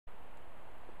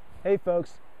Hey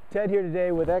folks, Ted here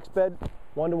today with Exped.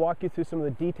 Wanted to walk you through some of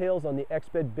the details on the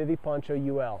Exped Bivy-Poncho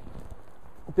UL.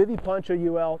 Bivy-Poncho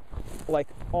UL, like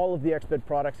all of the Exped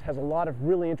products, has a lot of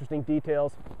really interesting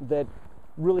details that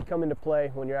really come into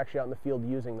play when you're actually out in the field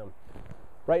using them.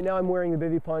 Right now I'm wearing the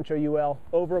Bivy-Poncho UL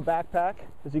over a backpack,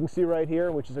 as you can see right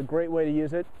here, which is a great way to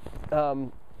use it.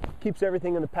 Keeps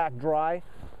everything in the pack dry.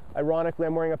 Ironically,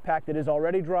 I'm wearing a pack that is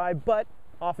already dry, but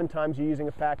oftentimes you're using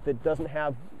a pack that doesn't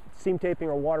have seam taping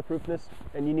or waterproofness,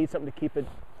 and you need something to keep it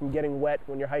from getting wet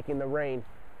when you're hiking in the rain.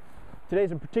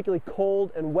 Today's a particularly cold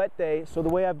and wet day, so the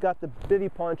way I've got the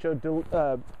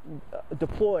Bivy-Poncho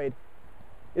deployed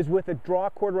is with a draw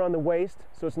cord around the waist,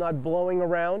 so it's not blowing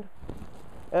around.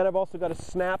 And I've also got a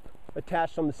snap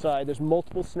attached on the side. There's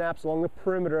multiple snaps along the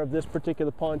perimeter of this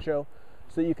particular poncho,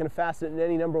 so that you can fasten it in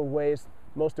any number of ways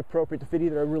most appropriate to fit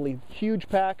either a really huge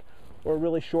pack or a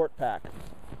really short pack.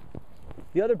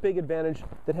 The other big advantage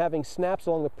that having snaps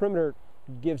along the perimeter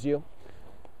gives you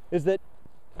is that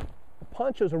a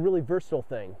poncho is a really versatile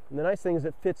thing. And the nice thing is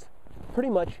it fits pretty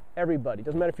much everybody. It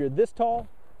doesn't matter if you're this tall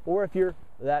or if you're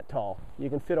that tall. You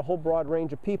can fit a whole broad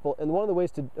range of people. And one of the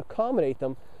ways to accommodate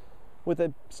them, with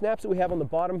the snaps that we have on the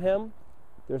bottom hem,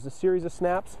 there's a series of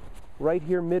snaps right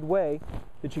here midway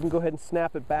that you can go ahead and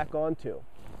snap it back onto.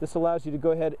 This allows you to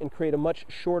go ahead and create a much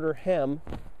shorter hem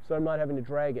so I'm not having to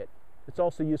drag it. It's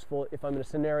also useful if I'm in a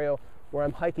scenario where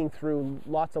I'm hiking through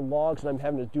lots of logs and I'm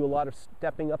having to do a lot of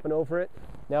stepping up and over it.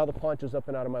 Now the poncho's up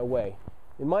and out of my way.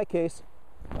 In my case,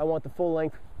 I want the full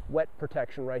length wet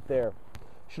protection right there.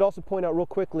 Should also point out real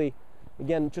quickly,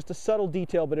 again, just a subtle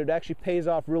detail, but it actually pays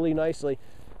off really nicely.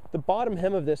 The bottom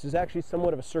hem of this is actually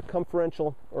somewhat of a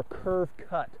circumferential or curved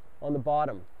cut on the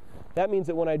bottom. That means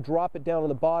that when I drop it down on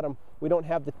the bottom, we don't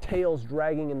have the tails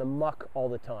dragging in the muck all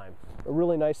the time. A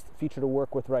really nice feature to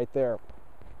work with right there.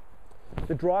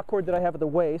 The draw cord that I have at the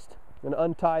waist, I'm going to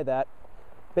untie that,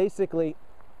 basically,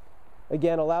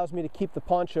 again, allows me to keep the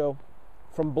poncho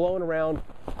from blowing around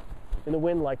in the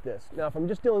wind like this. Now, if I'm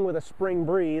just dealing with a spring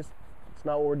breeze, it's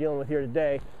not what we're dealing with here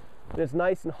today, and it's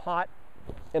nice and hot,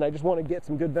 and I just want to get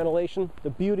some good ventilation, the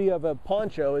beauty of a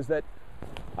poncho is that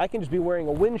I can just be wearing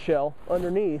a wind shell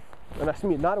underneath, and I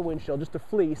mean not a wind shell, just a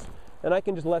fleece, and I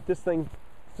can just let this thing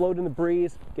float in the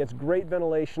breeze, gets great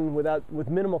ventilation with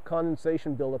minimal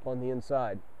condensation buildup on the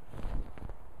inside.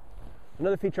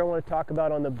 Another feature I want to talk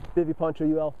about on the Bivy-Poncho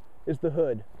UL is the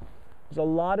hood. There's a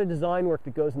lot of design work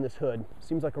that goes in this hood.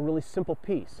 Seems like a really simple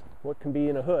piece, what can be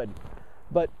in a hood.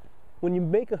 But when you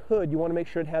make a hood, you want to make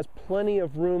sure it has plenty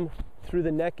of room through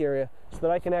the neck area so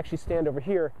that I can actually stand over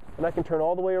here and I can turn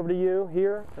all the way over to you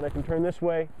here, and I can turn this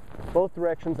way, both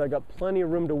directions. I got plenty of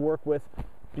room to work with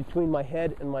between my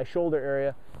head and my shoulder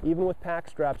area. Even with pack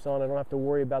straps on, I don't have to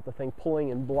worry about the thing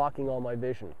pulling and blocking all my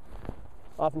vision.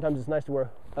 Oftentimes it's nice to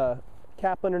wear a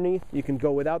cap underneath. You can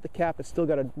go without the cap. It's still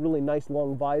got a really nice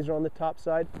long visor on the top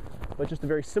side, but just a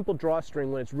very simple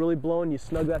drawstring. When it's really blowing, you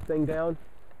snug that thing down,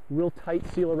 real tight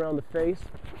seal around the face,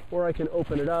 or I can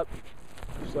open it up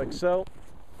just like so,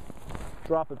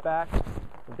 drop it back.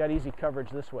 I've got easy coverage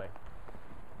this way.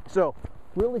 So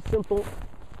really simple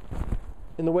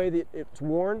in the way that it's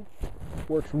worn,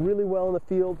 works really well in the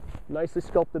field, nicely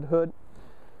sculpted hood.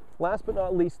 Last but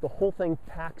not least, the whole thing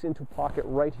packs into a pocket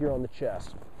right here on the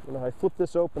chest. And if I flip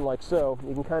this open like so,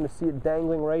 you can kind of see it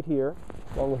dangling right here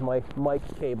along with my mic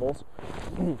cables.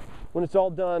 When it's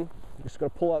all done, I'm just going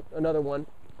to pull out another one.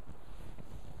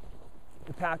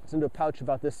 It packs into a pouch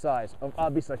about this size.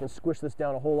 Obviously I can squish this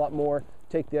down a whole lot more,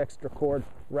 take the extra cord,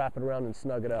 wrap it around and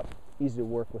snug it up. Easy to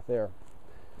work with there.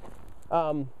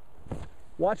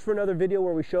 Watch for another video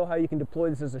where we show how you can deploy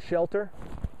this as a shelter.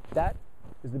 That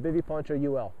is the Bivy-Poncho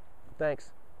UL.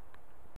 Thanks.